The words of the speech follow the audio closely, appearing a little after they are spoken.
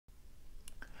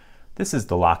This is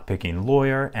the Lockpicking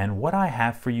Lawyer, and what I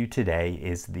have for you today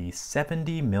is the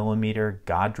 70mm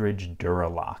Godrej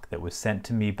DuraLock that was sent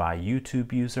to me by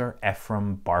YouTube user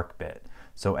Ephraim Barkbit.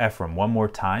 So Ephraim, one more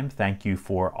time, thank you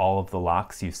for all of the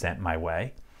locks you sent my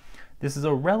way. This is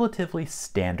a relatively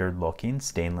standard looking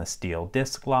stainless steel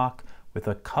disc lock with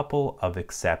a couple of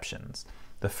exceptions.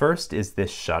 The first is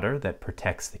this shutter that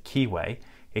protects the keyway.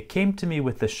 It came to me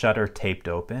with the shutter taped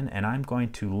open, and I'm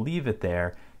going to leave it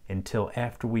there until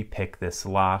after we pick this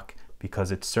lock because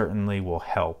it certainly will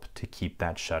help to keep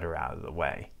that shutter out of the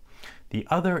way. The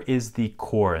other is the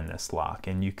core in this lock,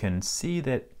 and you can see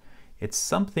that it's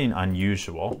something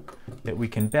unusual that we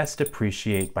can best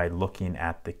appreciate by looking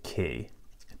at the key.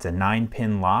 It's a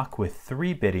 9-pin lock with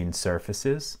 3 bitting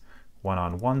surfaces, one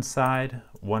on one side,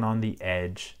 one on the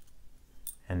edge,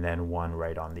 and then one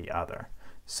right on the other.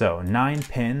 So 9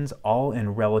 pins all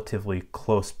in relatively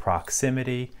close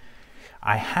proximity.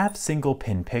 I have single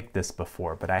pin picked this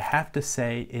before, but I have to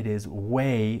say it is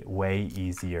way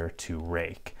easier to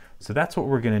rake. So that's what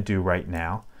we're going to do right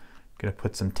now. I'm going to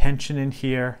put some tension in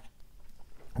here,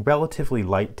 relatively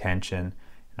light tension, and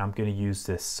I'm going to use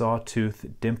this sawtooth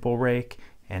dimple rake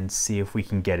and see if we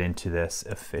can get into this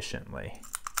efficiently.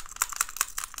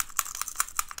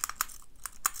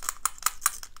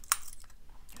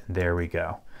 There we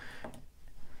go.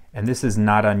 And this is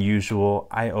not unusual.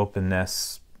 I open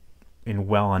this in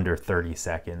well under 30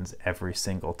 seconds every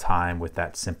single time with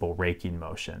that simple raking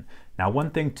motion. Now, one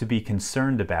thing to be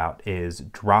concerned about is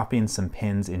dropping some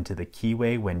pins into the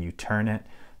keyway when you turn it.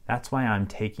 That's why I'm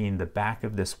taking the back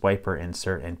of this wiper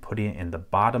insert and putting it in the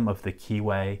bottom of the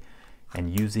keyway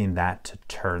and using that to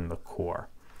turn the core.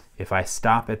 If I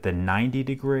stop at the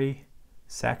 90-degree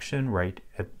section,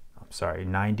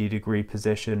 90-degree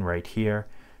position right here,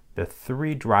 the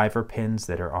 3 driver pins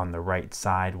that are on the right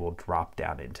side will drop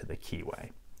down into the keyway.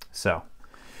 So,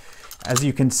 as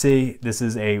you can see, this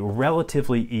is a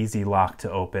relatively easy lock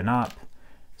to open up.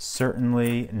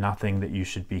 Certainly nothing that you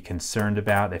should be concerned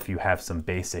about if you have some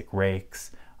basic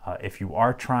rakes. If you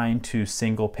are trying to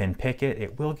single pin pick it,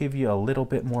 it will give you a little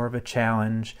bit more of a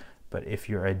challenge, but if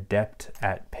you're adept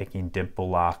at picking dimple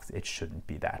locks, it shouldn't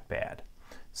be that bad.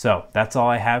 So that's all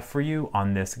I have for you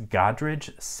on this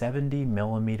Godrej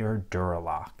 70mm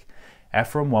DuraLock.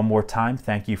 Ephraim, one more time,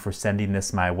 thank you for sending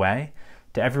this my way.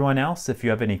 To everyone else, if you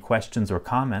have any questions or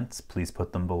comments, please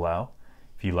put them below.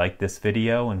 If you like this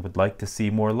video and would like to see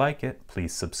more like it,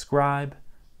 please subscribe.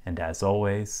 And as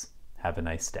always, have a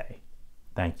nice day.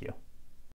 Thank you.